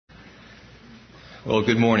Well,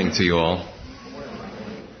 good morning to you all.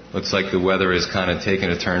 Looks like the weather is kind of taking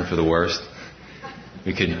a turn for the worst.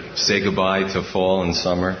 We could say goodbye to fall and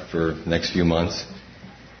summer for the next few months.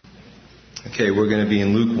 Okay, we're going to be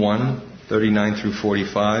in Luke 1, 39 through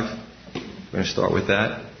 45. We're going to start with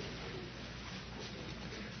that.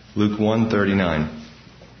 Luke 1, 39.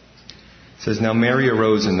 It says, Now Mary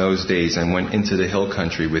arose in those days and went into the hill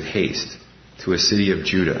country with haste to a city of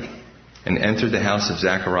Judah, and entered the house of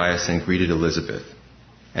Zacharias and greeted Elizabeth.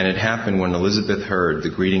 And it happened when Elizabeth heard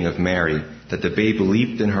the greeting of Mary that the babe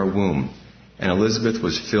leaped in her womb, and Elizabeth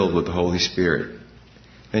was filled with the Holy Spirit.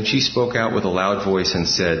 Then she spoke out with a loud voice and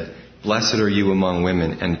said, Blessed are you among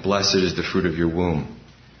women, and blessed is the fruit of your womb.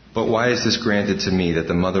 But why is this granted to me, that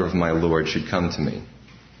the mother of my Lord should come to me?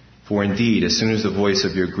 For indeed, as soon as the voice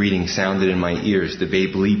of your greeting sounded in my ears, the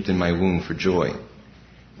babe leaped in my womb for joy.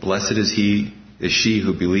 Blessed is she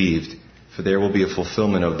who believed, for there will be a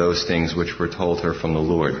fulfillment of those things which were told her from the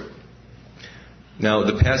Lord. Now,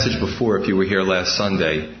 the passage before, if you were here last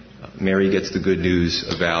Sunday, Mary gets the good news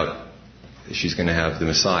about she's going to have the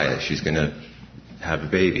Messiah. She's going to have a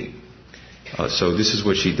baby. So this is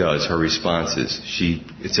what she does. Her response is,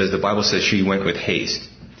 the Bible says she went with haste.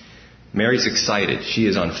 Mary's excited. She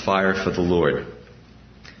is on fire for the Lord.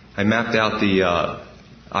 I mapped out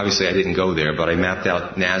obviously I didn't go there, but I mapped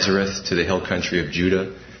out Nazareth to the hill country of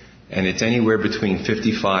Judah. And it's anywhere between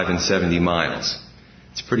 55 and 70 miles.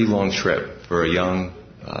 It's a pretty long trip for a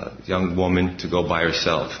young woman to go by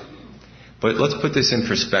herself. But let's put this in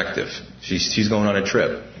perspective. She's going on a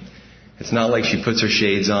trip. It's not like she puts her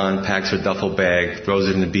shades on, packs her duffel bag, throws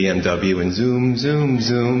it in the BMW, and zoom, zoom,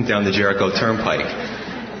 zoom down the Jericho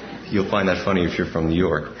Turnpike. You'll find that funny if you're from New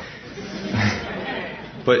York.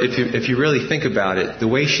 But if you really think about it, the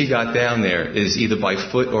way she got down there is either by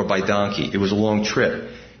foot or by donkey. It was a long trip.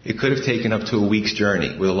 It could have taken up to a week's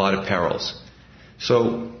journey with a lot of perils.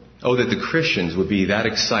 So, that the Christians would be that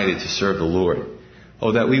excited to serve the Lord.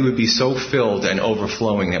 That we would be so filled and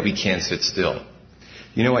overflowing that we can't sit still.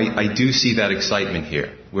 You know, I do see that excitement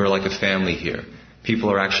here. We're like a family here. People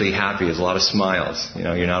are actually happy. There's a lot of smiles. You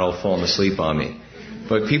know, you're not all falling asleep on me.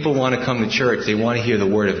 But people want to come to church. They want to hear the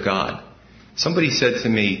Word of God. Somebody said to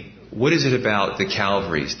me, what is it about the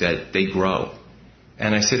Calvaries that they grow?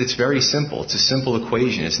 And I said, it's very simple. It's a simple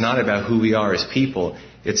equation. It's not about who we are as people.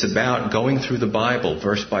 It's about going through the Bible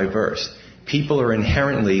verse by verse. People are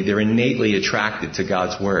they're innately attracted to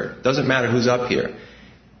God's Word. Doesn't matter who's up here.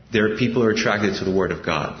 People are attracted to the Word of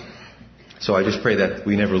God. So I just pray that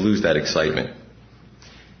we never lose that excitement.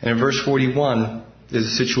 And in verse 41, there's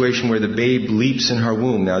a situation where the babe leaps in her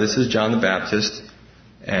womb. Now this is John the Baptist,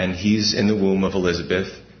 and he's in the womb of Elizabeth.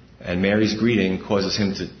 And Mary's greeting causes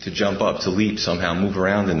him to jump up, to leap somehow, move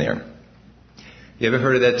around in there. You ever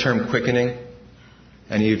heard of that term, quickening?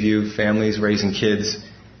 Any of you families raising kids?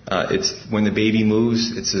 It's when the baby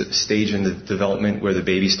moves. It's a stage in the development where the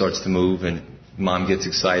baby starts to move and mom gets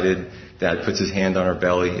excited. Dad puts his hand on her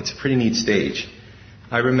belly. It's a pretty neat stage.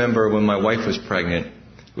 I remember when my wife was pregnant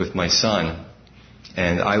with my son,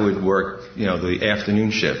 and I would work, the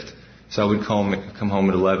afternoon shift. So I would come home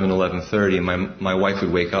at 11:30, and my wife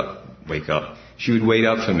would wake up. She would wait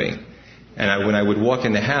up for me. And when I would walk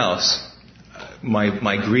in the house,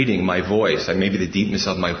 my greeting, my voice, maybe the deepness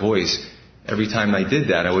of my voice, every time I did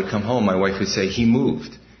that, I would come home, my wife would say, he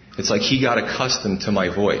moved. It's like he got accustomed to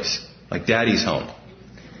my voice, like Daddy's home.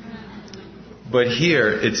 But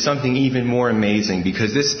here, it's something even more amazing,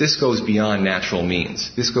 because this goes beyond natural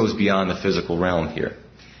means. This goes beyond the physical realm here.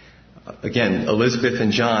 Again, Elizabeth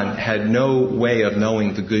and John had no way of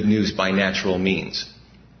knowing the good news by natural means.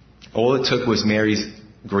 All it took was Mary's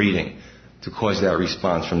greeting to cause that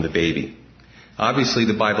response from the baby. Obviously,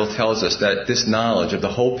 the Bible tells us that this knowledge of the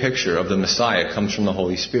whole picture of the Messiah comes from the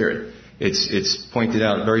Holy Spirit. It's pointed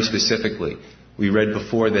out very specifically. We read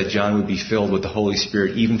before that John would be filled with the Holy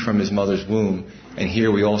Spirit even from his mother's womb. And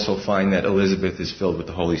here we also find that Elizabeth is filled with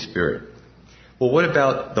the Holy Spirit. Well, what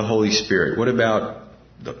about the Holy Spirit? What about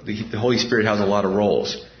the Holy Spirit has a lot of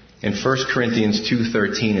roles. In 1 Corinthians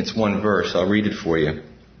 2:13, it's one verse. I'll read it for you.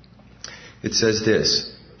 It says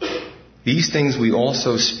this, These things we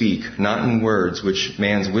also speak, not in words which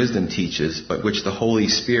man's wisdom teaches, but which the Holy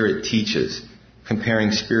Spirit teaches,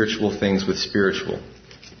 comparing spiritual things with spiritual.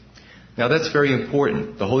 Now that's very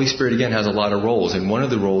important. The Holy Spirit, again, has a lot of roles, and one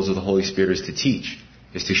of the roles of the Holy Spirit is to teach,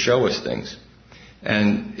 is to show us things.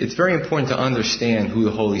 And it's very important to understand who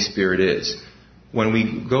the Holy Spirit is. When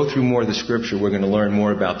we go through more of the Scripture, we're going to learn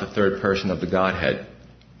more about the third person of the Godhead.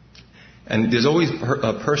 And there's always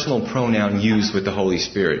a personal pronoun used with the Holy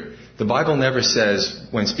Spirit. The Bible never says,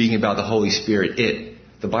 when speaking about the Holy Spirit, it.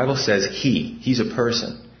 The Bible says he. He's a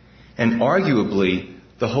person. And arguably,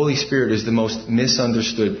 the Holy Spirit is the most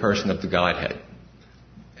misunderstood person of the Godhead.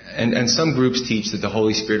 And some groups teach that the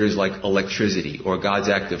Holy Spirit is like electricity or God's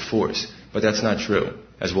active force. But that's not true,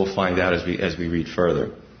 as we'll find out as we read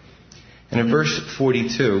further. And in verse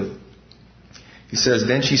 42, he says,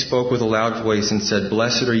 "Then she spoke with a loud voice and said,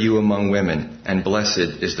 'Blessed are you among women, and blessed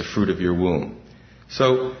is the fruit of your womb.'"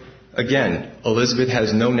 So, again, Elizabeth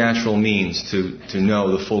has no natural means to know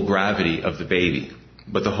the full gravity of the baby,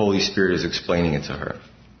 but the Holy Spirit is explaining it to her.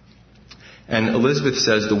 And Elizabeth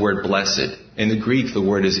says the word blessed. In the Greek, the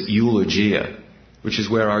word is eulogia, which is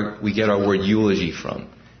where we get our word eulogy from.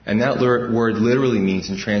 And that word literally means,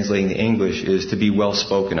 in translating to English, is to be well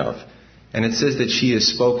spoken of. And it says that she is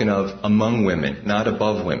spoken of among women, not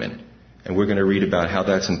above women. And we're going to read about how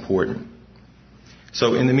that's important.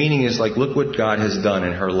 So in the meaning is like, look what God has done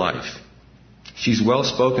in her life. She's well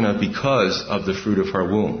spoken of because of the fruit of her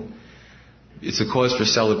womb. It's a cause for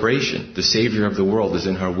celebration. The Savior of the world is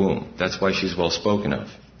in her womb. That's why she's well spoken of.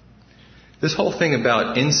 This whole thing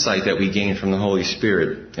about insight that we gain from the Holy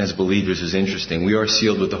Spirit as believers is interesting. We are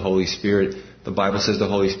sealed with the Holy Spirit. The Bible says the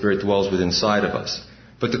Holy Spirit dwells within inside of us.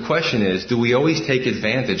 But the question is, do we always take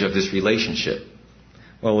advantage of this relationship?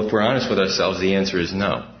 Well, if we're honest with ourselves, the answer is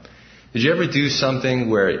no. Did you ever do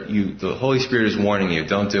something where the Holy Spirit is warning you,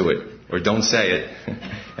 don't do it, or don't say it,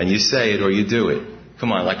 and you say it or you do it?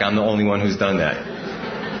 Come on, like I'm the only one who's done that.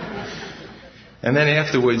 And then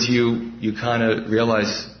afterwards you kind of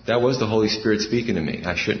realize that was the Holy Spirit speaking to me.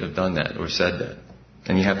 I shouldn't have done that or said that.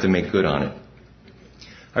 And you have to make good on it.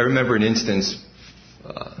 I remember an instance,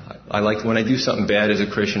 when I do something bad as a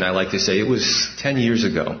Christian, I like to say it was 10 years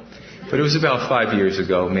ago. But it was about 5 years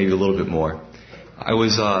ago, maybe a little bit more. I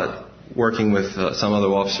was working with some other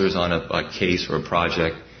officers on a case or a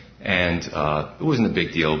project, and it wasn't a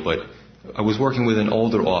big deal, but I was working with an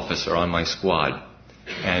older officer on my squad,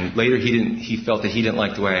 and later he felt that he didn't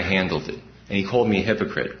like the way I handled it, and he called me a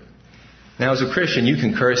hypocrite. Now, as a Christian, you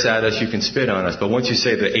can curse at us, you can spit on us, but once you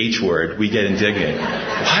say the H word, we get indignant.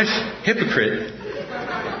 What? Hypocrite?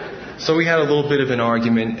 So we had a little bit of an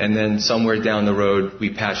argument, and then somewhere down the road,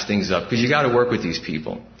 we patched things up, because you got to work with these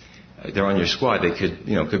people. They're on your squad. They could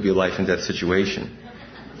be a life and death situation.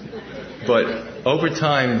 But over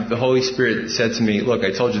time, the Holy Spirit said to me, look,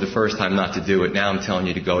 I told you the first time not to do it. Now I'm telling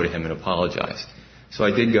you to go to him and apologize. So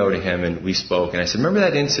I did go to him and we spoke. And I said, remember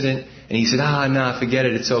that incident? And he said, forget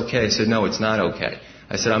it. It's okay. I said, no, it's not okay.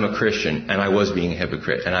 I said, I'm a Christian and I was being a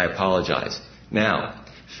hypocrite and I apologize. Now,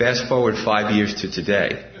 fast forward 5 years to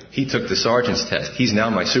today. He took the sergeant's test. He's now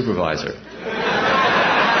my supervisor.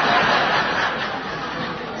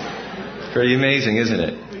 Pretty amazing, isn't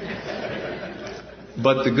it?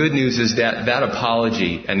 But the good news is that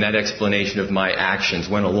apology and that explanation of my actions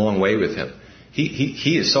went a long way with him.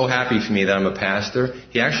 He is so happy for me that I'm a pastor.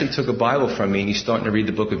 He actually took a Bible from me and he's starting to read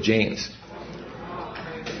the book of James.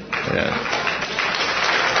 Yeah.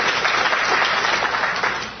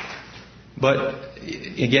 But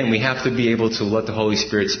again, we have to be able to let the Holy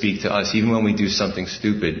Spirit speak to us, even when we do something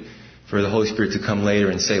stupid, for the Holy Spirit to come later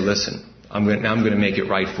and say, listen, I'm going to make it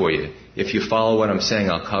right for you. If you follow what I'm saying,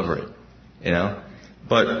 I'll cover it.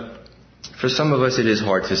 But for some of us, it is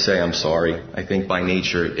hard to say I'm sorry. I think by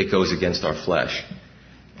nature, it goes against our flesh.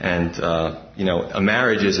 And, a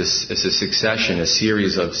marriage is a succession, a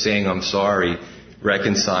series of saying I'm sorry,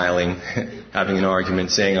 reconciling, having an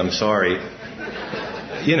argument, saying I'm sorry.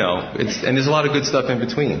 And there's a lot of good stuff in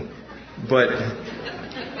between. But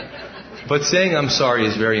saying I'm sorry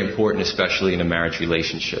is very important, especially in a marriage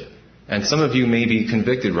relationship. And some of you may be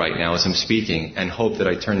convicted right now as I'm speaking and hope that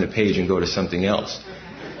I turn the page and go to something else.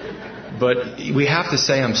 But we have to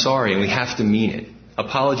say I'm sorry and we have to mean it.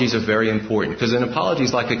 Apologies are very important because an apology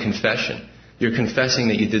is like a confession. You're confessing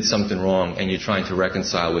that you did something wrong and you're trying to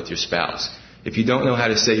reconcile with your spouse. If you don't know how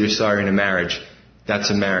to say you're sorry in a marriage, that's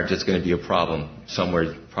a marriage that's going to be a problem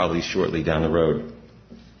somewhere probably shortly down the road.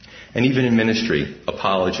 And even in ministry,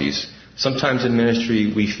 apologies. Sometimes in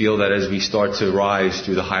ministry we feel that as we start to rise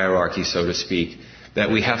through the hierarchy, so to speak,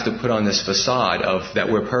 that we have to put on this facade of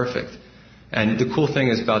that we're perfect. And the cool thing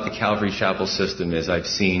is about the Calvary Chapel system is I've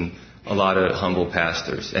seen a lot of humble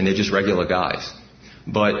pastors, and they're just regular guys.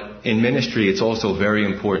 But in ministry, it's also very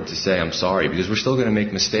important to say I'm sorry because we're still going to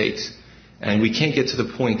make mistakes. And we can't get to the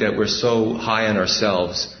point that we're so high on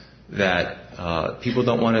ourselves that people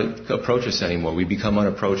don't want to approach us anymore. We become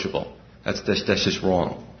unapproachable. That's just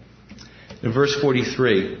wrong. In verse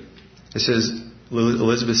 43, it says,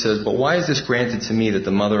 Elizabeth says, but why is this granted to me that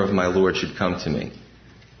the mother of my Lord should come to me?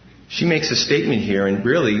 She makes a statement here, and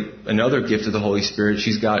really another gift of the Holy Spirit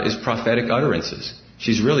she's got is prophetic utterances.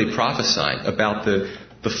 She's really prophesying about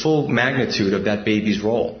the full magnitude of that baby's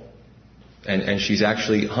role. And she's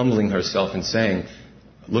actually humbling herself and saying,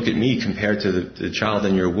 look at me compared to the child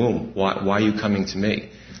in your womb. Why are you coming to me?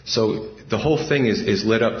 So the whole thing is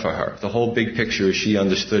lit up for her. The whole big picture is she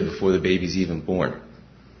understood before the baby's even born.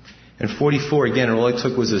 And 44, again, all it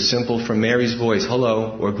took was a simple from Mary's voice,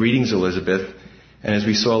 hello, or greetings, Elizabeth. And as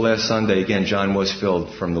we saw last Sunday, again, John was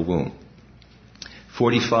filled from the womb.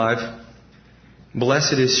 45,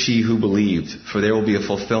 blessed is she who believed, for there will be a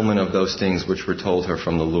fulfillment of those things which were told her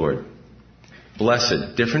from the Lord.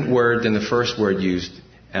 Blessed, different word than the first word used.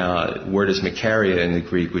 Word is Makaria in the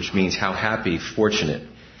Greek, which means how happy, fortunate.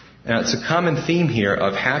 Now, it's a common theme here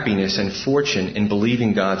of happiness and fortune in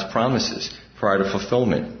believing God's promises prior to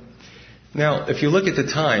fulfillment. Now, if you look at the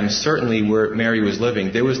time, certainly where Mary was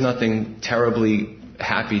living, there was nothing terribly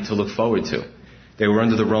happy to look forward to. They were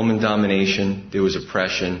under the Roman domination, there was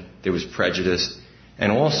oppression, there was prejudice,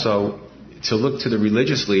 and also to look to the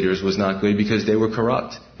religious leaders was not good because they were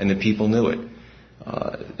corrupt, and the people knew it.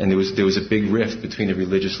 And there was a big rift between the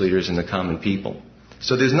religious leaders and the common people.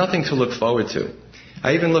 So there's nothing to look forward to.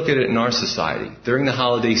 I even look at it in our society. During the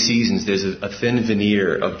holiday seasons, there's a thin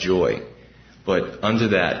veneer of joy. But under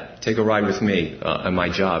that, take a ride with me on my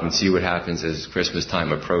job and see what happens as Christmas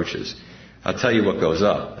time approaches. I'll tell you what goes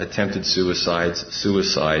up. Attempted suicides,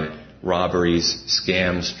 suicide, robberies,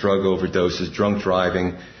 scams, drug overdoses, drunk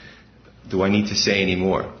driving. Do I need to say any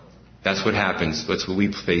more? That's what happens. That's what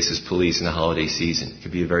we face as police in the holiday season. It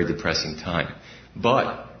could be a very depressing time.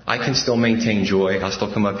 But I can still maintain joy. I'll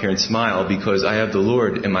still come up here and smile because I have the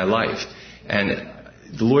Lord in my life. And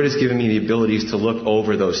the Lord has given me the abilities to look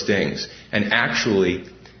over those things. And actually,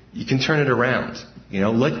 you can turn it around.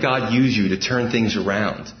 Let God use you to turn things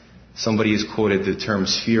around. Somebody has quoted the term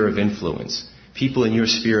sphere of influence. People in your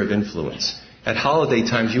sphere of influence. At holiday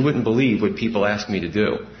times, you wouldn't believe what people ask me to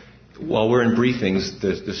do. While we're in briefings,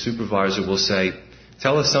 the supervisor will say,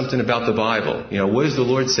 tell us something about the Bible. What does the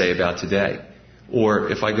Lord say about today? Or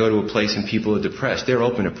if I go to a place and people are depressed, they're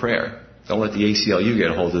open to prayer. Don't let the ACLU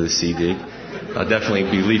get a hold of the CD. I'll definitely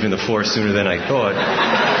be leaving the force sooner than I thought.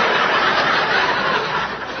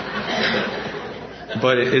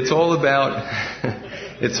 But it's all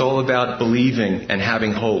about believing and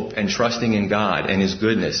having hope and trusting in God and His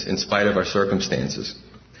goodness in spite of our circumstances.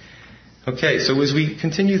 Okay, so as we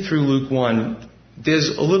continue through Luke 1,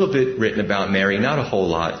 there's a little bit written about Mary, not a whole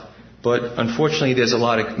lot, but unfortunately there's a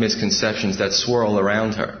lot of misconceptions that swirl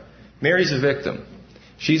around her. Mary's a victim.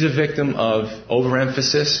 She's a victim of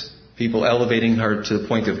overemphasis, people elevating her to the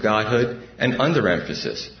point of godhood, and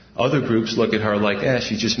underemphasis. Other groups look at her like,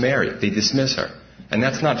 she's just Mary. They dismiss her. And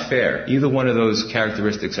that's not fair. Either one of those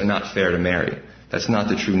characteristics are not fair to Mary. That's not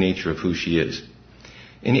the true nature of who she is.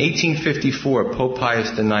 In 1854, Pope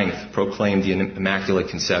Pius IX proclaimed the Immaculate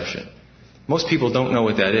Conception. Most people don't know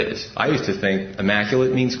what that is. I used to think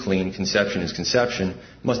immaculate means clean, conception is conception,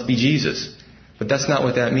 must be Jesus. But that's not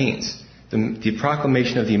what that means. The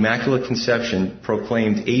proclamation of the Immaculate Conception,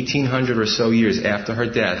 proclaimed 1800 or so years after her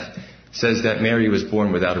death, says that Mary was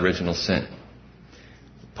born without original sin.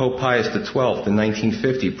 Pope Pius XII in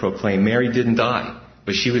 1950 proclaimed Mary didn't die,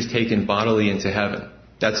 but she was taken bodily into heaven.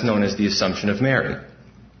 That's known as the Assumption of Mary.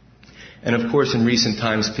 And of course, in recent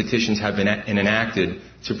times, petitions have been enacted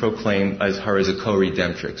to proclaim her as a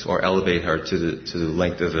co-redemptrix, or elevate her to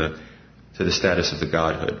the status of the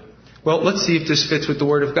godhood. Well, let's see if this fits with the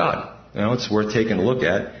Word of God. It's worth taking a look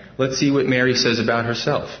at. Let's see what Mary says about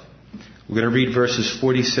herself. We're going to read verses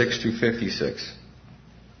 46 through 56.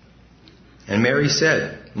 And Mary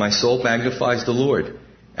said, my soul magnifies the Lord,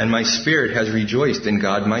 and my spirit has rejoiced in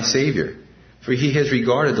God my Savior, for He has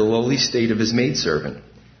regarded the lowly state of His maidservant.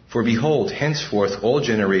 For behold, henceforth all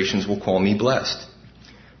generations will call me blessed.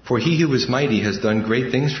 For He who is mighty has done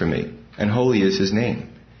great things for me, and holy is His name.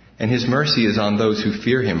 And His mercy is on those who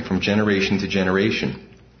fear Him from generation to generation.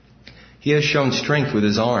 He has shown strength with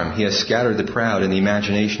His arm. He has scattered the proud in the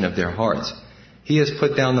imagination of their hearts. He has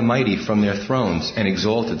put down the mighty from their thrones and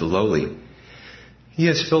exalted the lowly. He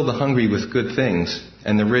has filled the hungry with good things,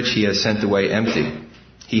 and the rich He has sent away empty.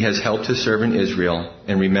 He has helped His servant Israel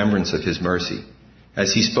in remembrance of His mercy,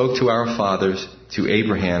 as He spoke to our fathers, to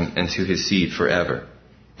Abraham, and to his seed forever.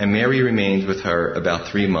 And Mary remained with her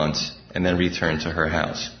about 3 months, and then returned to her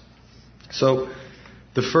house. So,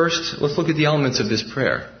 let's look at the elements of this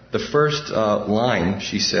prayer. The first line,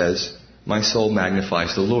 she says, my soul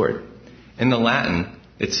magnifies the Lord. In the Latin,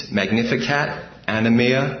 it's Magnificat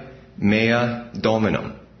animea mea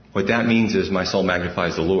Dominum. What that means is my soul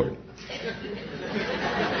magnifies the Lord.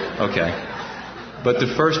 Okay. But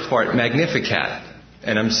the first part, Magnificat.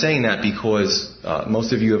 And I'm saying that because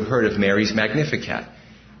most of you have heard of Mary's Magnificat.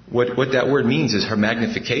 What that word means is her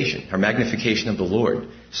magnification of the Lord.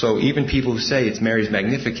 So even people who say it's Mary's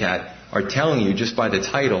Magnificat are telling you just by the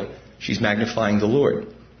title, she's magnifying the Lord.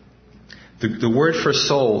 The word for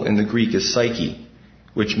soul in the Greek is psyche,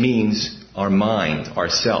 which means our mind, our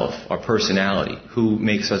self, our personality, who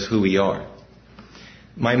makes us who we are.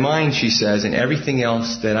 My mind, she says, and everything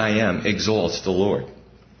else that I am exalts the Lord.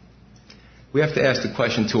 We have to ask the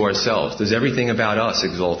question to ourselves, does everything about us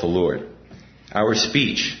exalt the Lord? Our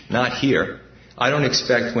speech, not here. I don't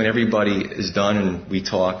expect when everybody is done and we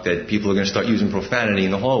talk that people are going to start using profanity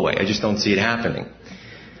in the hallway. I just don't see it happening.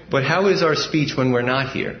 But how is our speech when we're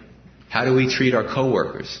not here? How do we treat our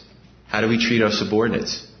coworkers? How do we treat our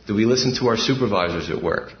subordinates? Do we listen to our supervisors at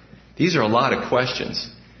work? These are a lot of questions.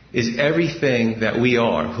 Is everything that we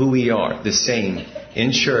are, who we are, the same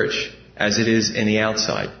in church as it is in the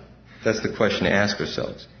outside? That's the question to ask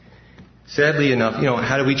ourselves. Sadly enough,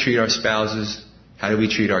 how do we treat our spouses? How do we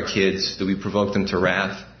treat our kids? Do we provoke them to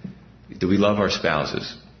wrath? Do we love our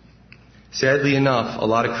spouses? Sadly enough, a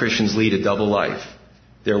lot of Christians lead a double life.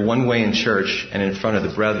 They're one way in church and in front of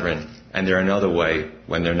the brethren, and they're another way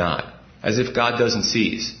when they're not. As if God doesn't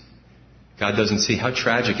see. God doesn't see. How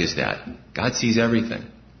tragic is that? God sees everything.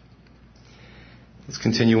 Let's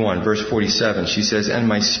continue on. Verse 47, she says, and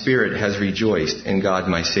my spirit has rejoiced in God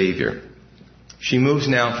my Savior. She moves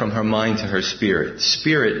now from her mind to her spirit.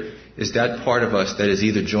 Spirit is that part of us that is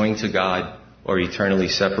either joined to God or eternally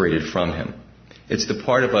separated from Him. It's the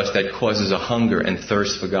part of us that causes a hunger and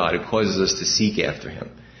thirst for God. It causes us to seek after Him.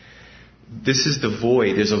 This is the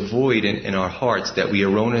void. There's a void in our hearts that we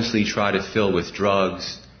erroneously try to fill with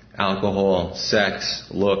drugs, alcohol, sex,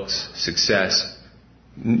 looks, success.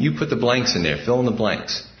 You put the blanks in there. Fill in the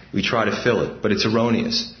blanks. We try to fill it, but it's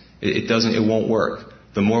erroneous. It won't work.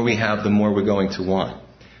 The more we have, the more we're going to want.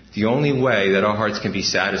 The only way that our hearts can be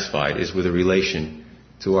satisfied is with a relation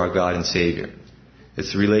to our God and Savior.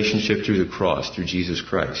 It's the relationship through the cross, through Jesus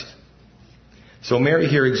Christ. So Mary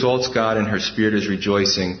here exalts God and her spirit is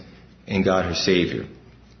rejoicing in God, her Savior.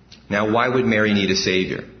 Now, why would Mary need a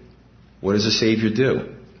Savior? What does a Savior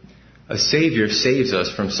do? A Savior saves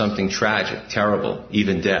us from something tragic, terrible,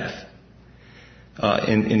 even death.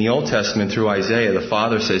 In the Old Testament, through Isaiah, the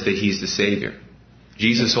Father says that He's the Savior.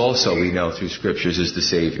 Jesus also, we know through Scriptures, is the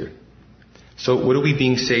Savior. So what are we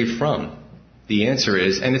being saved from? The answer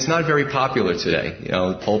is, and it's not very popular today,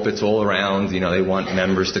 pulpits all around, they want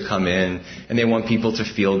members to come in, and they want people to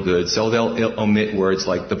feel good, so they'll omit words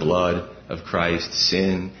like the blood of Christ,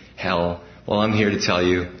 sin, hell. Well, I'm here to tell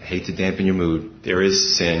you, I hate to dampen your mood, there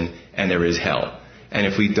is sin and there is hell. And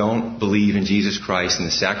if we don't believe in Jesus Christ and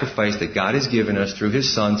the sacrifice that God has given us through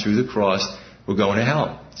His Son, through the cross, we're going to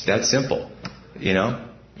hell. It's that simple,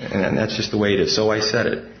 and that's just the way it is. So I said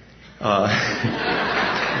it.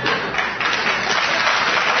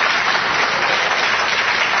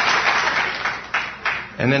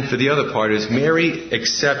 And then for the other part is Mary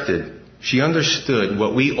accepted, she understood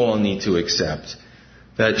what we all need to accept,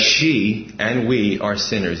 that she and we are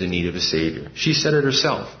sinners in need of a Savior. She said it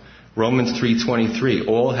herself. Romans 3:23,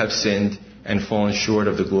 all have sinned and fallen short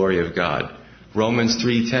of the glory of God. Romans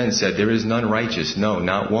 3:10 said, there is none righteous, no,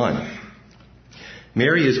 not one.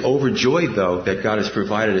 Mary is overjoyed, though, that God has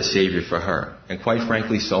provided a Savior for her. And quite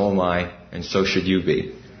frankly, so am I, and so should you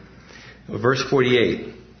be. Verse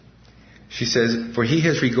 48, she says, for He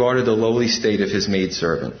has regarded the lowly state of His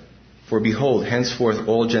maidservant. For behold, henceforth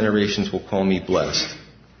all generations will call me blessed.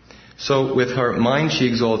 So with her mind she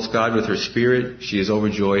exalts God, with her spirit she is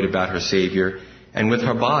overjoyed about her Savior, and with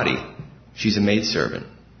her body she's a maidservant.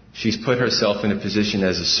 She's put herself in a position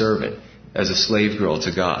as a servant, as a slave girl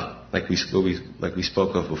to God, like we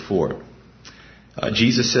spoke of before.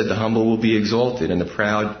 Jesus said the humble will be exalted and the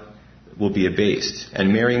proud will be abased.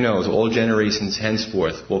 And Mary knows all generations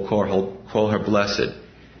henceforth will call her blessed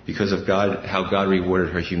because of God, how God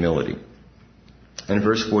rewarded her humility. And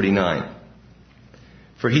verse 49,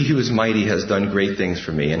 for He who is mighty has done great things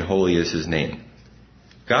for me, and holy is His name.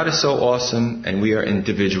 God is so awesome, and we are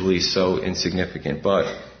individually so insignificant, but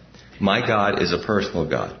my God is a personal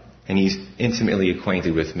God, and He's intimately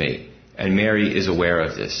acquainted with me. And Mary is aware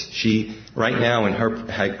of this. She, right now in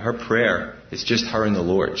her prayer, it's just her and the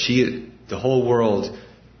Lord. The whole world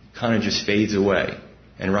kind of just fades away.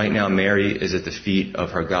 And right now Mary is at the feet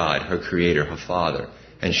of her God, her Creator, her Father.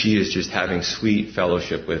 And she is just having sweet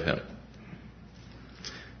fellowship with Him.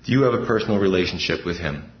 Do you have a personal relationship with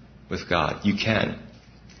Him, with God? You can.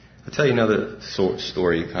 I'll tell you another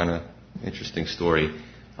story, kind of interesting story.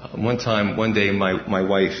 One day my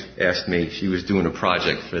wife asked me, she was doing a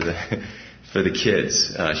project for the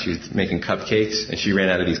kids. She was making cupcakes, and she ran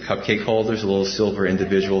out of these cupcake holders, little silver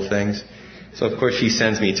individual things. So, of course, she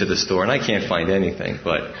sends me to the store, and I can't find anything,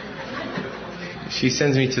 but she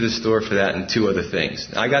sends me to the store for that and 2 other things.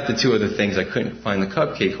 I got the 2 other things. I couldn't find the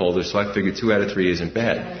cupcake holder, so I figured 2 out of 3 isn't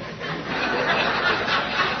bad.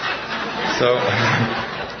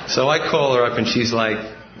 So I call her up, and she's like,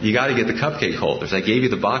 you got to get the cupcake holders. I gave you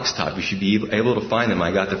the box top. You should be able to find them.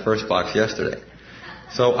 I got the first box yesterday.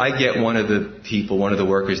 So I get one of the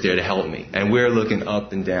workers there to help me. And we're looking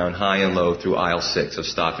up and down, high and low through aisle 6 of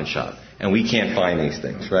Stop and Shop. And we can't find these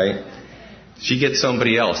things, right? She gets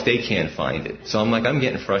somebody else. They can't find it. So I'm like, I'm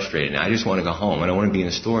getting frustrated now. I just want to go home. I don't want to be in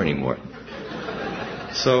the store anymore.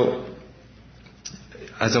 So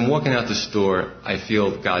as I'm walking out the store, I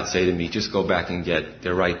feel God say to me, just go back and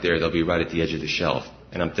they're right there. They'll be right at the edge of the shelf.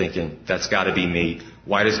 And I'm thinking, that's got to be me.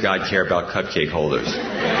 Why does God care about cupcake holders?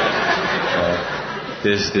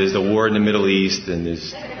 There's the war in the Middle East, and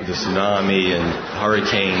there's the tsunami and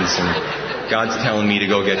hurricanes, and God's telling me to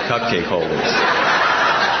go get cupcake holders.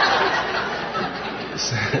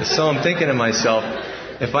 So I'm thinking to myself,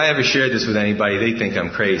 if I ever shared this with anybody, they think I'm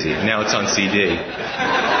crazy. And now it's on CD.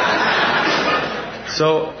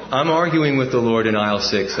 So I'm arguing with the Lord in aisle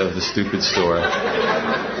 6 of the stupid store.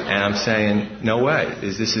 And I'm saying, no way.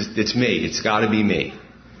 It's me. It's got to be me.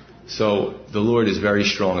 So the Lord is very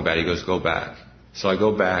strong about it. He goes, go back. So I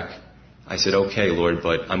go back. I said, okay, Lord,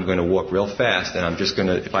 but I'm going to walk real fast, and I'm just going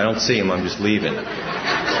to, if I don't see him, I'm just leaving.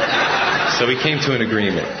 So we came to an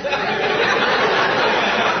agreement.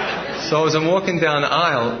 So as I'm walking down the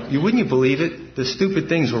aisle, wouldn't you believe it? The stupid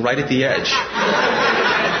things were right at the edge.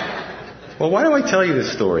 Well, why do I tell you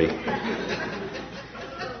this story?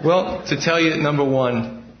 Well, to tell you, number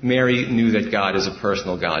one, Mary knew that God is a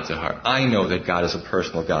personal God to her. I know that God is a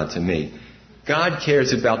personal God to me. God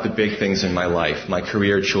cares about the big things in my life, my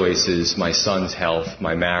career choices, my son's health,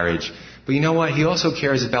 my marriage. But you know what? He also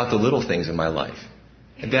cares about the little things in my life.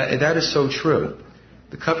 And that is so true.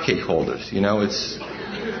 The cupcake holders,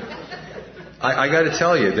 I got to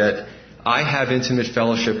tell you that I have intimate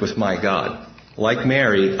fellowship with my God. Like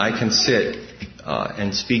Mary, I can sit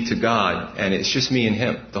and speak to God, and it's just me and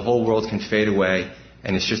Him. The whole world can fade away,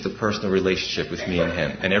 and it's just a personal relationship with me and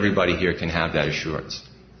Him. And everybody here can have that assurance.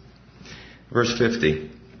 Verse 50.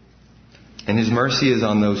 And His mercy is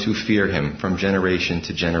on those who fear Him from generation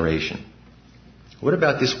to generation. What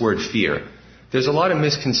about this word fear? There's a lot of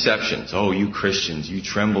misconceptions. Oh, you Christians, you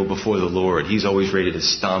tremble before the Lord. He's always ready to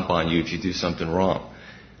stomp on you if you do something wrong.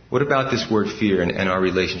 What about this word fear and our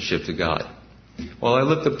relationship to God? Well, I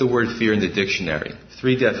looked up the word fear in the dictionary.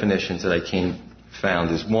 3 definitions that I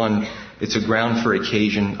found is 1, it's a ground for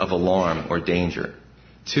occasion of alarm or danger.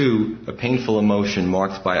 2, a painful emotion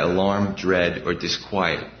marked by alarm, dread, or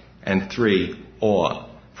disquiet. And 3, awe,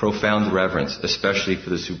 profound reverence, especially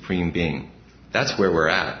for the Supreme Being. That's where we're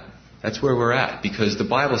at. That's where we're at, because the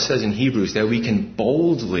Bible says in Hebrews that we can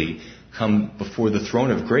boldly come before the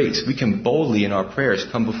throne of grace. We can boldly in our prayers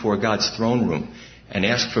come before God's throne room and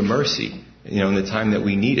ask for mercy, in the time that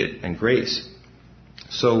we need it, and grace.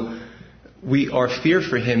 So our fear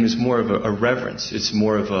for Him is more of a reverence. It's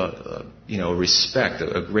more of a respect,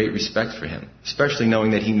 a great respect for Him, especially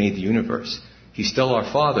knowing that He made the universe. He's still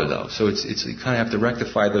our Father, though, so you kind of have to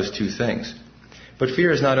rectify those 2 things. But fear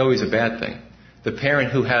is not always a bad thing. The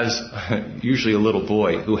parent who has, usually a little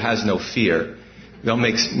boy, who has no fear, they'll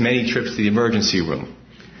make many trips to the emergency room.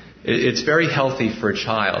 It's very healthy for a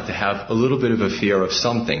child to have a little bit of a fear of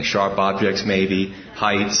something, sharp objects maybe,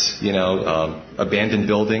 heights, abandoned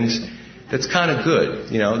buildings. That's kind of good.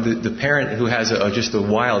 The parent who has just a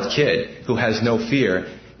wild kid who has no fear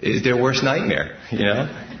is their worst nightmare,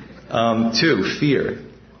 2, fear.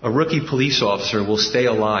 A rookie police officer will stay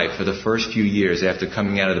alive for the first few years after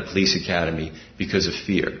coming out of the police academy because of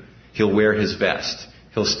fear. He'll wear his vest.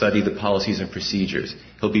 He'll study the policies and procedures.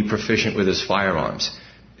 He'll be proficient with his firearms.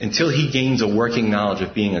 Until he gains a working knowledge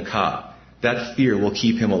of being a cop, that fear will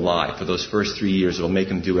keep him alive for those first 3 years. It will make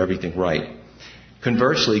him do everything right.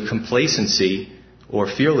 Conversely, complacency or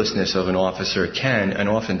fearlessness of an officer can and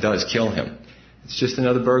often does kill him. It's just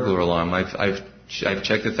another burglar alarm. I've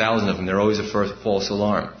checked 1,000 of them. They're always a false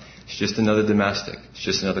alarm. It's just another domestic. It's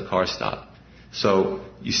just another car stop. So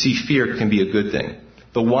you see, fear can be a good thing.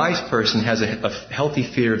 The wise person has a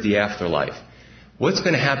healthy fear of the afterlife. What's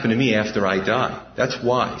going to happen to me after I die? That's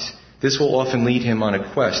wise. This will often lead him on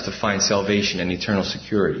a quest to find salvation and eternal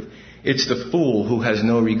security. It's the fool who has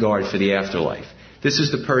no regard for the afterlife. This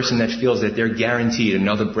is the person that feels that they're guaranteed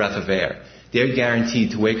another breath of air. They're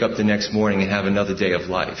guaranteed to wake up the next morning and have another day of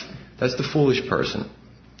life. That's the foolish person.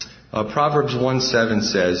 Proverbs 1:7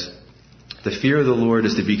 says, the fear of the Lord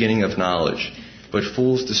is the beginning of knowledge, but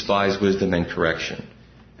fools despise wisdom and correction.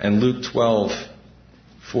 And Luke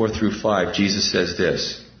 4 through 5, Jesus says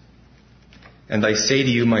this, "And I say to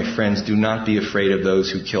you, my friends, do not be afraid of those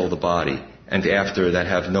who kill the body, and after that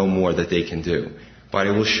have no more that they can do. But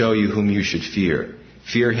I will show you whom you should fear.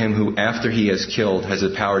 Fear him who, after he has killed, has the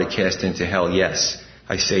power to cast into hell. Yes,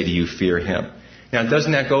 I say to you, fear him." Now,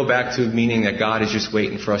 doesn't that go back to meaning that God is just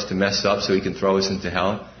waiting for us to mess up so he can throw us into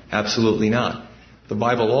hell? Absolutely not. The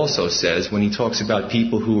Bible also says, when he talks about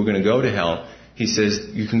people who are going to go to hell, he says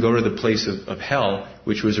you can go to the place of hell,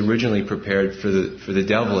 which was originally prepared for the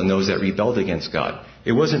devil and those that rebelled against God.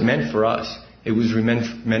 It wasn't meant for us. It was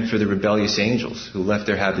meant for the rebellious angels who left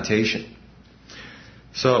their habitation.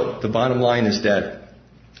 So, the bottom line is that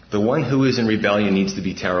the one who is in rebellion needs to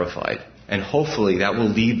be terrified. And hopefully that will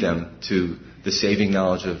lead them to the saving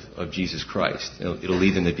knowledge of Jesus Christ. It'll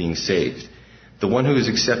lead them to being saved. The one who has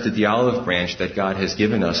accepted the olive branch that God has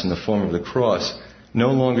given us in the form of the cross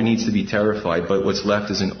no longer needs to be terrified, but what's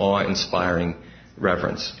left is an awe-inspiring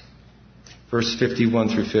reverence. Verse 51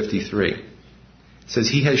 through 53. It says,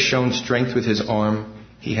 "He has shown strength with his arm.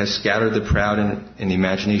 He has scattered the proud in the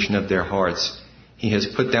imagination of their hearts. He has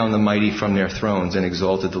put down the mighty from their thrones and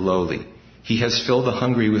exalted the lowly. He has filled the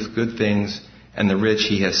hungry with good things, and the rich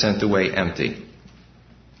he has sent away empty."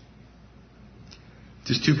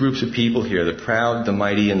 There's two groups of people here, the proud, the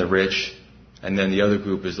mighty, and the rich, and then the other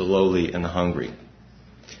group is the lowly and the hungry.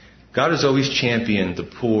 God has always championed the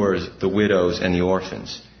poor, the widows, and the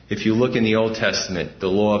orphans. If you look in the Old Testament, the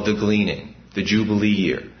law of the gleaning, the Jubilee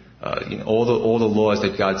year, all the laws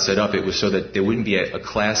that God set up, it was so that there wouldn't be a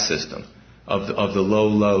class system of the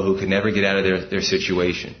low who could never get out of their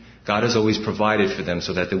situation. God has always provided for them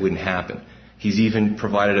so that wouldn't happen. He's even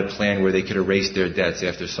provided a plan where they could erase their debts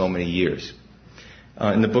after so many years.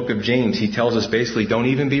 In the book of James, he tells us basically, don't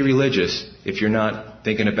even be religious if you're not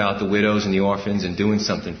thinking about the widows and the orphans and doing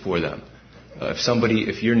something for them.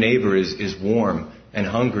 If your neighbor is warm and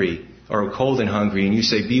hungry, or cold and hungry, and you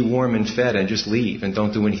say, be warm and fed and just leave and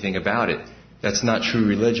don't do anything about it, that's not true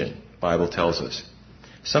religion, the Bible tells us.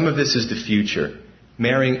 Some of this is the future.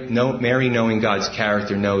 Mary, knowing God's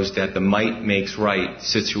character, knows that the might makes right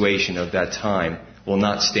situation of that time will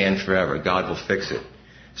not stand forever. God will fix it.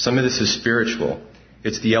 Some of this is spiritual.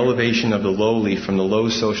 It's the elevation of the lowly from the low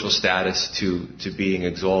social status to being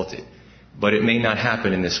exalted. But it may not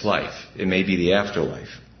happen in this life. It may be the afterlife.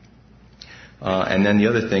 And then the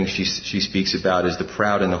other thing she speaks about is the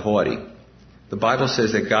proud and the haughty. The Bible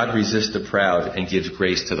says that God resists the proud and gives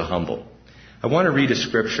grace to the humble. I want to read a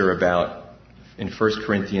scripture in 1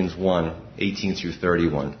 Corinthians 1, 18 through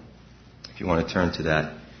 31. If you want to turn to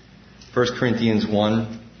that. 1 Corinthians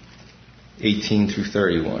 1, 18 through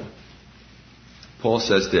 31. Paul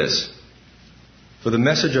says this, "For the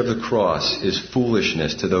message of the cross is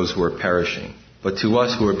foolishness to those who are perishing, but to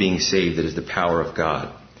us who are being saved it is the power of God.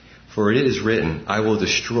 For it is written, I will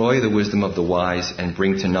destroy the wisdom of the wise and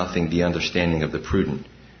bring to nothing the understanding of the prudent.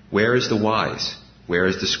 Where is the wise? Where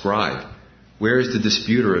is the scribe? Where is the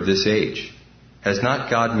disputer of this age? Has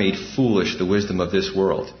not God made foolish the wisdom of this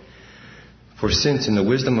world? For since in the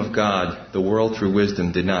wisdom of God, the world through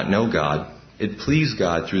wisdom did not know God, it pleased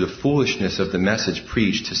God through the foolishness of the message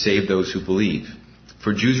preached to save those who believe.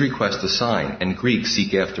 For Jews request a sign, and Greeks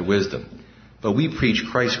seek after wisdom. But we preach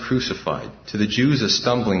Christ crucified, to the Jews a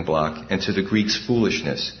stumbling block, and to the Greeks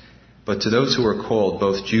foolishness. But to those who are called,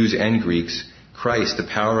 both Jews and Greeks, Christ the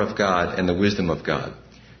power of God and the wisdom of God.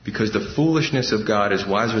 Because the foolishness of God is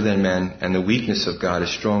wiser than men, and the weakness of God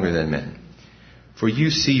is stronger than men. For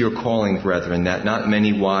you see your calling, brethren, that not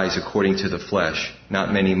many wise according to the flesh,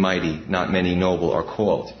 not many mighty, not many noble are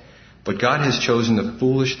called. But God has chosen the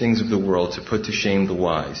foolish things of the world to put to shame the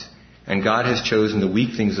wise. And God has chosen the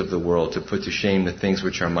weak things of the world to put to shame the things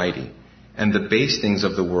which are mighty. And the base things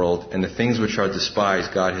of the world and the things which are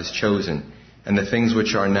despised God has chosen, and the things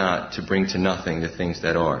which are not to bring to nothing the things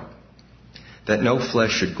that are. That no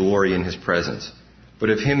flesh should glory in his presence. But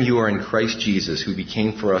of him you are in Christ Jesus, who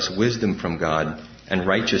became for us wisdom from God, and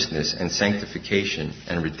righteousness, and sanctification,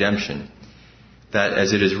 and redemption. That,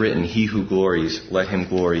 as it is written, he who glories, let him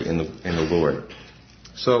glory in the Lord.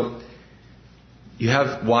 So, you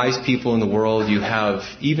have wise people in the world, you have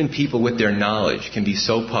even people with their knowledge can be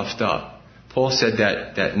so puffed up. Paul said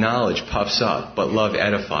that knowledge puffs up, but love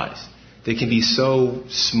edifies. They can be so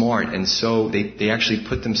smart and they actually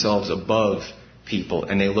put themselves above people,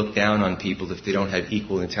 and they look down on people if they don't have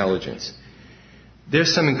equal intelligence.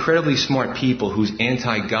 There's some incredibly smart people whose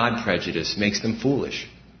anti-God prejudice makes them foolish.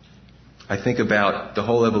 I think about the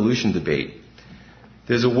whole evolution debate.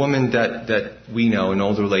 There's a woman that we know, an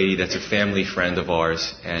older lady that's a family friend of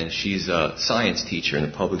ours, and she's a science teacher in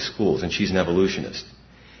the public schools, and she's an evolutionist.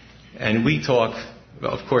 And we talk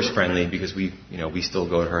well, of course friendly, because we still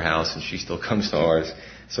go to her house and she still comes to ours.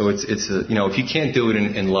 So it's if you can't do it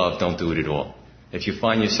in love, don't do it at all. If you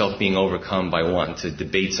find yourself being overcome by wanting to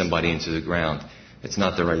debate somebody into the ground, it's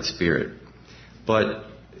not the right spirit. But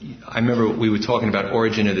I remember we were talking about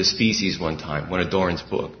Origin of the Species one time, one of Darwin's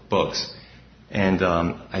books. And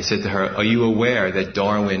I said to her, are you aware that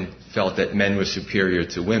Darwin felt that men were superior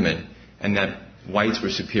to women and that whites were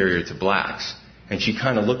superior to blacks? And she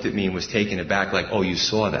kind of looked at me and was taken aback, like, oh, you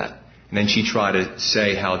saw that. And then she tried to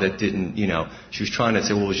say how that didn't, she was trying to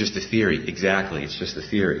say, well, it was just a theory. Exactly, it's just a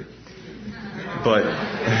theory. But,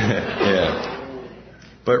 yeah.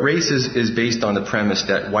 But race is based on the premise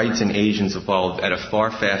that whites and Asians evolved at a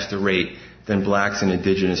far faster rate than blacks and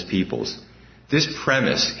indigenous peoples. This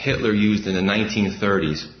premise Hitler used in the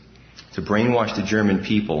 1930s to brainwash the German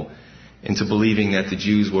people into believing that the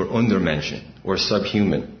Jews were Untermenschen, or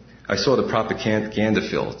subhuman. I saw the propaganda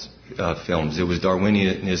films. There was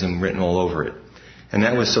Darwinianism written all over it. And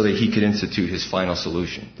that was so that he could institute his final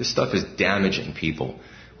solution. This stuff is damaging, people.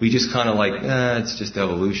 We just kind of it's just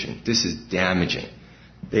evolution. This is damaging.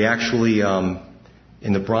 They actually,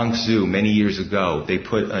 in the Bronx Zoo many years ago, they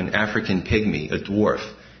put an African pygmy, a dwarf,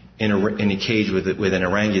 in a cage with an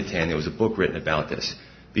orangutan. There was a book written about this.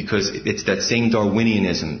 Because it's that same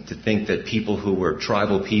Darwinianism to think that people who were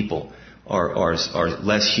tribal people are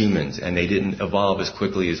less humans and they didn't evolve as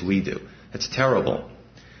quickly as we do. It's terrible.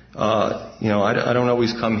 I don't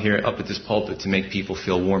always come here up at this pulpit to make people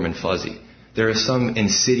feel warm and fuzzy. There are some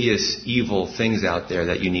insidious, evil things out there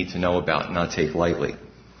that you need to know about and not take lightly.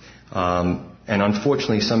 And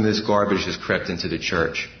unfortunately, some of this garbage has crept into the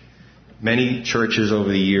church. Many churches over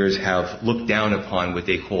the years have looked down upon what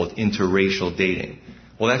they called interracial dating.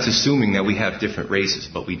 Well, that's assuming that we have different races,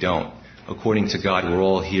 but we don't. According to God, we're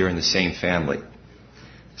all here in the same family.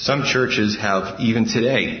 Some churches have, even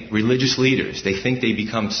today, religious leaders. They think they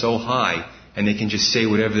become so high and they can just say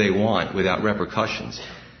whatever they want without repercussions.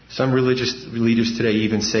 Some religious leaders today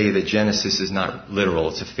even say that Genesis is not literal,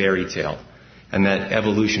 it's a fairy tale, and that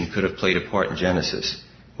evolution could have played a part in Genesis.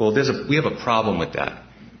 Well, we have a problem with that,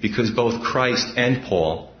 because both Christ and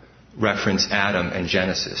Paul reference Adam and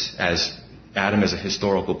Genesis as Adam as a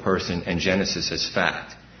historical person and Genesis as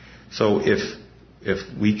fact. So if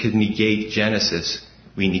we could negate Genesis,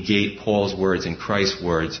 we negate Paul's words and Christ's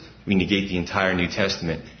words, we negate the entire New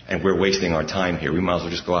Testament, and we're wasting our time here. We might as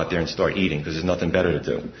well just go out there and start eating, because there's nothing better to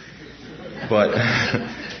do. But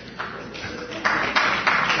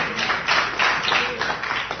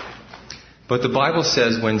but the Bible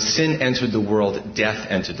says when sin entered the world, death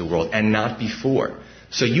entered the world, and not before.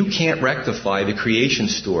 So you can't rectify the creation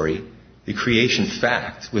story, the creation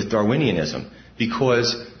fact, with Darwinianism,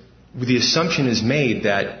 because the assumption is made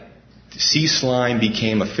that sea slime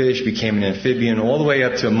became a fish, became an amphibian, all the way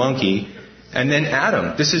up to a monkey, and then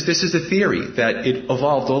Adam. This is the theory, that it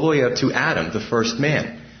evolved all the way up to Adam, the first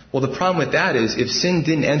man. Well, the problem with that is, if sin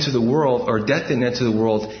didn't enter the world, or death didn't enter the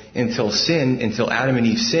world until Adam and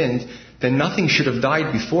Eve sinned, then nothing should have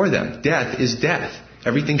died before them. Death is death.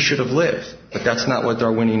 Everything should have lived. But that's not what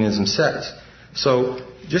Darwinianism says. So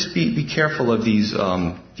just be careful of these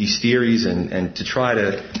theories and to try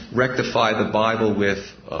to rectify the Bible with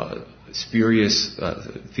spurious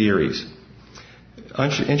theories.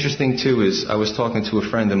 Interesting, too, is I was talking to a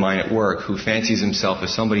friend of mine at work who fancies himself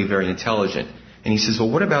as somebody very intelligent. And he says, well,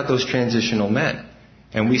 what about those transitional men?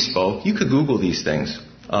 And we spoke. You could Google these things.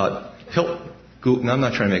 No, I'm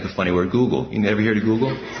not trying to make a funny word. Google. You never heard of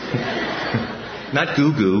Google? Not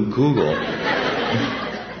Goo-goo, Google.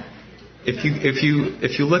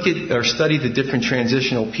 If you look at or study the different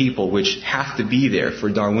transitional people which have to be there for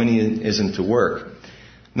Darwinianism to work,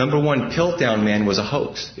 number one, Piltdown Man was a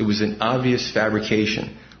hoax. It was an obvious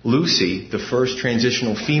fabrication. Lucy, the first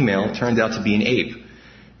transitional female, turned out to be an ape.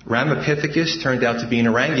 Ramapithecus turned out to be an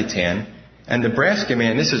orangutan. And Nebraska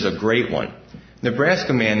Man, this is a great one.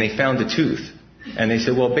 Nebraska Man, they found a tooth. And they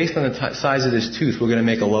said, well, based on the size of this tooth, we're going to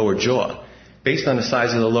make a lower jaw. Based on the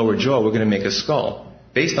size of the lower jaw, we're going to make a skull.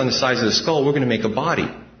 Based on the size of the skull, we're going to make a body.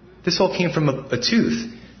 This all came from a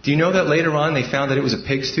tooth. Do you know that later on they found that it was a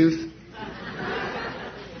pig's tooth?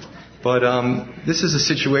 But this is a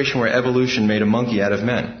situation where evolution made a monkey out of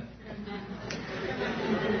men.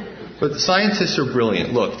 But the scientists are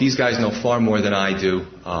brilliant. Look, these guys know far more than I do.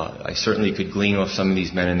 I certainly could glean off some of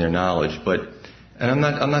these men and their knowledge. And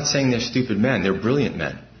I'm not saying they're stupid men. They're brilliant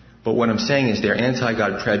men. But what I'm saying is their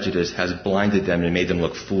anti-God prejudice has blinded them and made them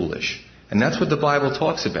look foolish. And that's what the Bible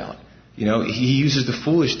talks about. You know, he uses the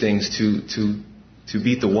foolish things to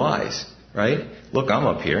beat the wise, right? Look, I'm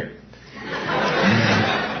up here.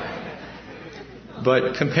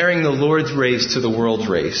 But comparing the Lord's race to the world's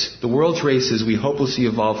race, the world's race is we hopelessly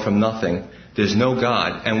evolved from nothing. There's no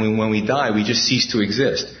God. And when we die, we just cease to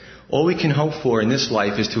exist. All we can hope for in this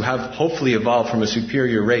life is to have hopefully evolved from a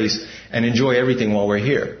superior race and enjoy everything while we're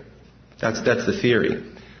here. That's the theory.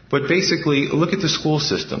 But basically, look at the school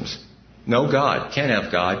systems. No God. Can't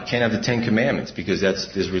have God. Can't have the Ten Commandments because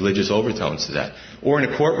there's religious overtones to that. Or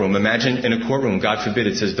in a courtroom. Imagine in a courtroom, God forbid,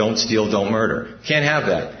 it says don't steal, don't murder. Can't have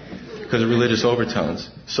that because of religious overtones.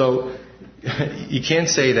 So you can't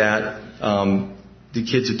say that the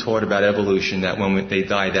kids are taught about evolution, that when they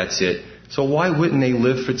die, that's it. So why wouldn't they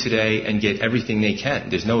live for today and get everything they can?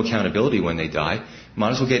 There's no accountability when they die.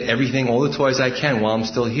 Might as well get everything, all the toys I can while I'm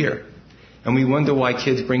still here. And we wonder why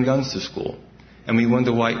kids bring guns to school. And we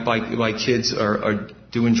wonder why kids are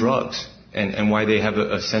doing drugs and why they have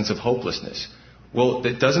a sense of hopelessness. Well,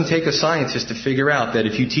 it doesn't take a scientist to figure out that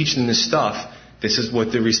if you teach them this stuff, this is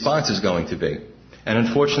what the response is going to be. And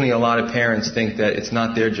unfortunately, a lot of parents think that it's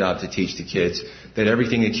not their job to teach the kids, that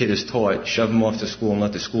everything a kid is taught, shove them off to school and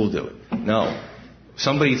let the school do it. No.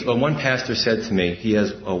 One pastor said to me, he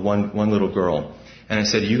has one little girl, and I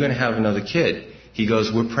said, are you going to have another kid? He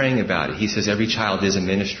goes, we're praying about it. He says, every child is a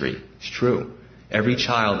ministry. It's true. Every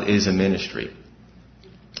child is a ministry.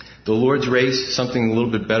 The Lord's race, something a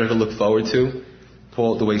little bit better to look forward to,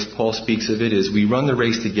 the way Paul speaks of it, is we run the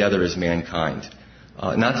race together as mankind.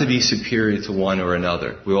 Not to be superior to one or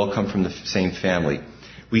another. We all come from the same family.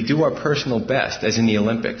 We do our personal best, as in the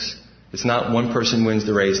Olympics. It's not one person wins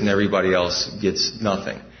the race and everybody else gets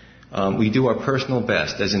nothing. We do our personal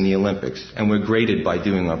best, as in the Olympics, and we're graded by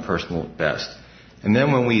doing our personal best. And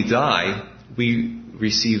then when we die, we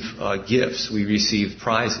receive gifts. We receive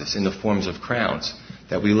prizes in the forms of crowns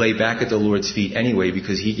that we lay back at the Lord's feet anyway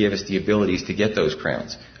because He gave us the abilities to get those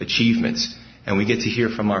crowns, achievements. And we get to hear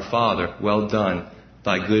from our Father, well done,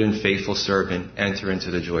 thy good and faithful servant, enter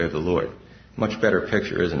into the joy of the Lord. Much better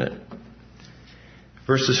picture, isn't it?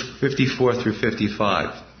 Verses 54 through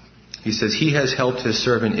 55. He says, He has helped His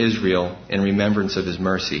servant Israel in remembrance of His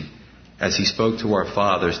mercy, as He spoke to our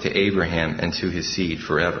fathers, to Abraham, and to his seed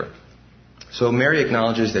forever. So Mary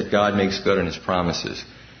acknowledges that God makes good on His promises.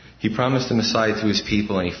 He promised the Messiah to His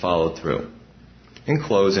people, and He followed through. In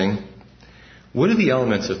closing, what are the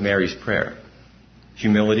elements of Mary's prayer?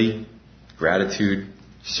 Humility, gratitude,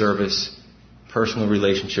 service, personal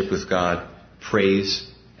relationship with God, praise,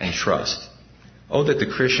 and trust. Oh, that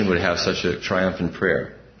the Christian would have such a triumphant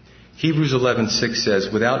prayer. Hebrews 11:6 says,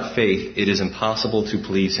 without faith it is impossible to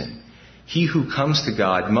please Him. He who comes to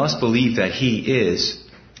God must believe that He is,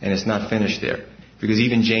 and it's not finished there. Because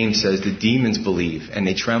even James says the demons believe and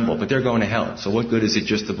they tremble, but they're going to hell. So what good is it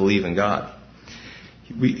just to believe in God?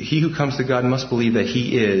 He who comes to God must believe that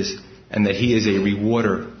He is, and that He is a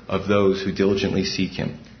rewarder of those who diligently seek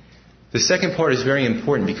Him. The second part is very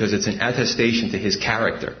important because it's an attestation to His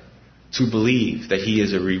character, to believe that He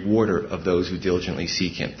is a rewarder of those who diligently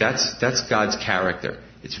seek Him. That's God's character.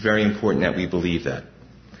 It's very important that we believe that.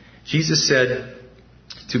 Jesus said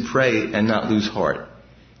to pray and not lose heart.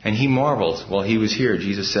 And He marveled while He was here.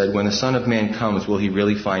 Jesus said, when the Son of Man comes, will He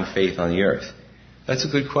really find faith on the earth? That's a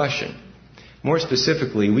good question. More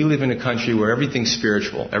specifically, we live in a country where everything's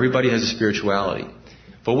spiritual. Everybody has a spirituality.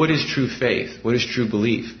 But what is true faith? What is true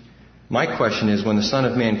belief? My question is, when the Son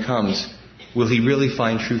of Man comes, will He really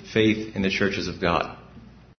find true faith in the churches of God?